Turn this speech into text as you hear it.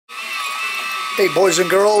Hey boys and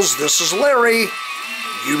girls, this is Larry,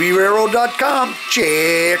 ubrailroad.com.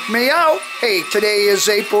 Check me out. Hey, today is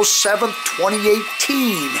April 7th,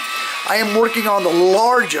 2018. I am working on the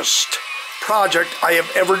largest project I have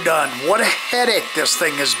ever done. What a headache this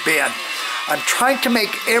thing has been. I'm trying to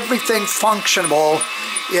make everything functional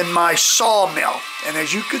in my sawmill. And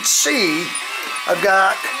as you can see, I've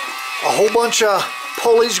got a whole bunch of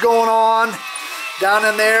pulleys going on. Down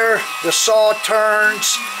in there, the saw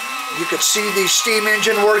turns. You can see the steam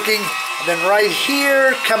engine working. And then right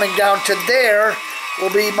here, coming down to there,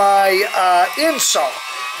 will be my insaw.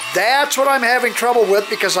 That's what I'm having trouble with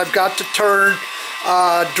because I've got to turn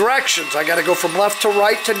directions. I got to go from left to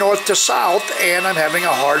right to north to south, and I'm having a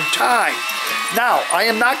hard time. Now, I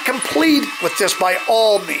am not complete with this by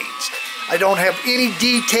all means. I don't have any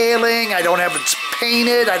detailing. I don't have it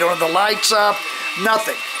painted. I don't have the lights up.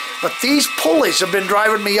 Nothing. But these pulleys have been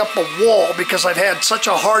driving me up a wall because I've had such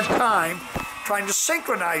a hard time trying to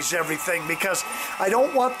synchronize everything, because I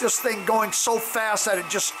don't want this thing going so fast that it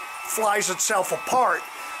just flies itself apart.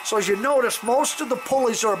 So as you notice, most of the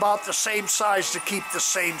pulleys are about the same size to keep the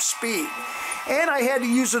same speed. And I had to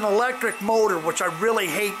use an electric motor, which I really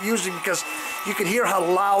hate using because you can hear how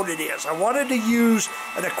loud it is. I wanted to use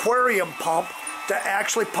an aquarium pump to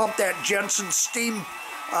actually pump that Jensen steam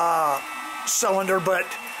cylinder, but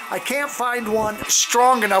I can't find one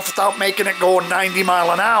strong enough without making it go 90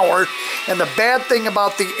 miles an hour. And the bad thing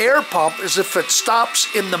about the air pump is if it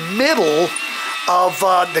stops in the middle of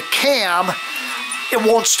the cam, it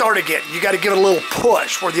won't start again. You got to give it a little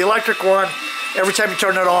push. Where the electric one, every time you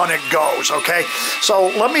turn it on, it goes, okay? So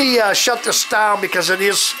let me shut this down because it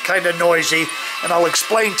is kind of noisy, and I'll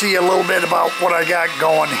explain to you a little bit about what I got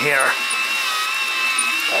going here.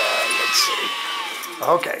 Let's see.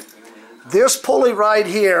 Okay. This pulley right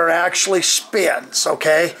here actually spins,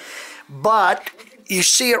 okay? But you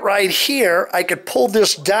see it right here. I could pull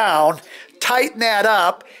this down, tighten that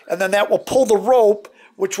up, and then that will pull the rope,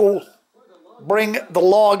 which will bring the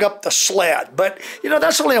log up the sled. But, you know,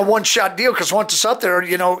 that's only a one-shot deal because once it's up there,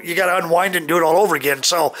 you know, you got to unwind it and do it all over again.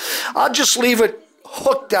 So I'll just leave it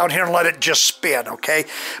hooked down here and let it just spin, okay?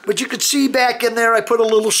 But you can see back in there I put a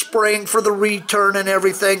little spring for the return and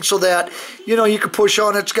everything so that, you know, you can push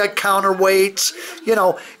on it. It's got counterweights. You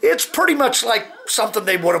know, it's pretty much like something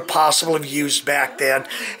they would have possibly used back then.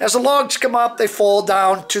 As the logs come up, they fall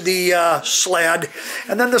down to the sled,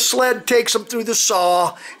 and then the sled takes them through the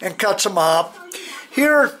saw and cuts them up.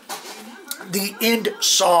 Here, the end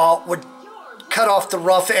saw would cut off the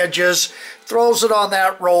rough edges, throws it on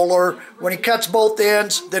that roller. When he cuts both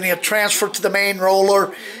ends, then he'll transfer to the main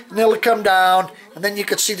roller, and it'll come down, and then you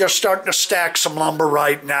can see they're starting to stack some lumber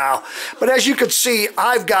right now. But as you can see,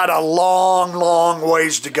 I've got a long, long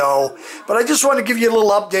ways to go. But I just want to give you a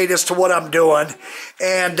little update as to what I'm doing.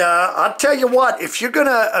 And I'll tell you what, if you're going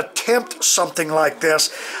to attempt something like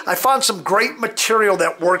this, I found some great material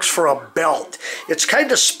that works for a belt. It's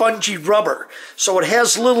kind of spongy rubber, so it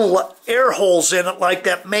has little air holes in it like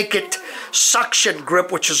that make it suction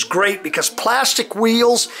grip, which is great because plastic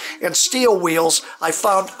wheels and steel wheels I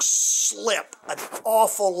found slip an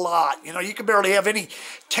awful lot. You know, you can barely have any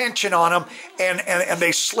tension on them, and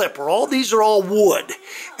they slip. Or these are all wood,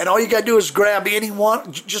 and all you got to do is grab any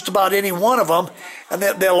one, just about any one of them, and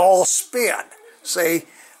they'll all spin. See,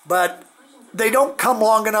 but they don't come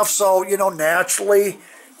long enough, so you know, naturally,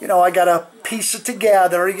 you know, I got to piece it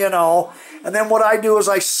together, you know. And then what I do is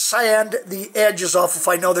I sand the edges off if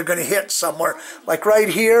I know they're going to hit somewhere. Like right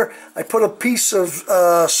here, I put a piece of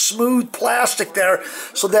smooth plastic there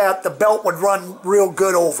so that the belt would run real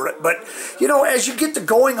good over it. But, you know, as you get to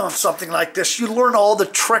going on something like this, you learn all the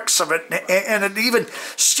tricks of it. And it even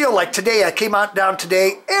still, like today, I came out down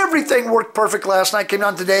today. Everything worked perfect last night. Came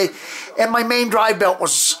down today, and my main drive belt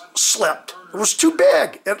was slipped. It was too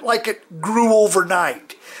big. It grew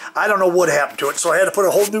overnight. I don't know what happened to it, so I had to put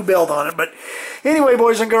a whole new belt on it. But anyway,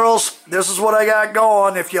 boys and girls, this is what I got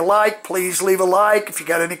going. If you like, please leave a like. If you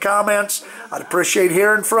got any comments, I'd appreciate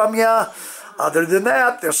hearing from you. Other than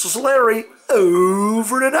that, this is Larry,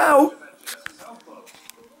 over and out.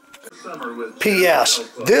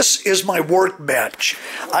 P.S. This is my workbench.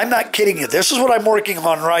 I'm not kidding you. This is what I'm working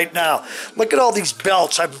on right now. Look at all these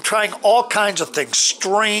belts. I'm trying all kinds of things.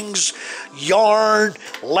 Strings, yarn,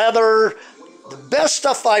 leather. The best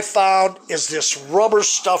stuff I found is this rubber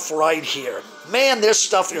stuff right here. Man, this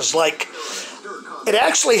stuff is like, it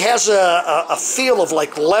actually has a feel of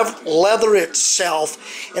like leather itself,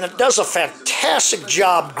 and it does a fantastic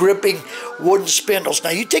job gripping wooden spindles.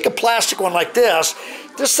 Now, you take a plastic one like this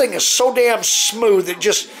thing is so damn smooth, it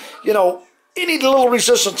just, you know, any little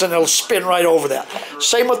resistance and it'll spin right over that.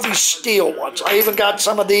 Same with these steel ones. I even got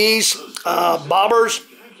some of these bobbers.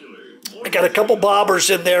 I got a couple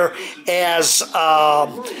bobbers in there as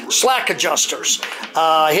slack adjusters.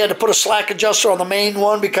 I had to put a slack adjuster on the main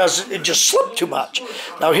one because it just slipped too much.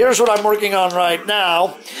 Now here's what I'm working on right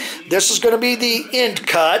now. This is going to be the end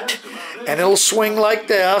cut, and it'll swing like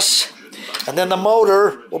this. And then the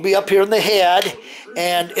motor will be up here in the head,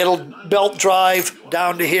 and it'll belt drive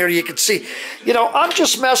down to here. You can see, you know, I'm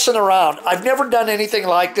just messing around. I've never done anything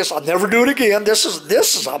like this. I'll never do it again. This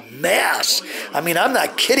is a mess. I mean, I'm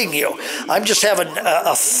not kidding you. I'm just having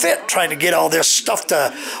a fit trying to get all this stuff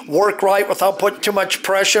to work right without putting too much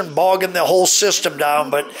pressure and bogging the whole system down.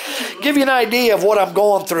 But give you an idea of what I'm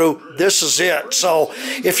going through, this is it. So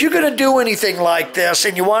if you're going to do anything like this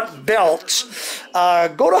and you want belts,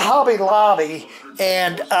 go to Hobby Lobby,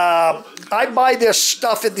 and I buy this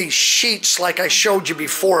stuff in these sheets like I showed you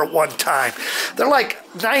before at one time. They're like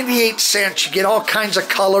 98 cents. You get all kinds of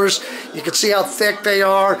colors. You can see how thick they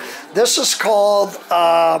are. This is called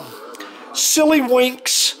Silly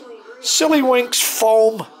Winks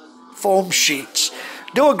foam sheets.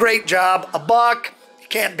 Do a great job. $1. You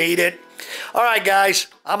can't beat it. All right, guys.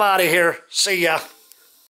 I'm out of here. See ya.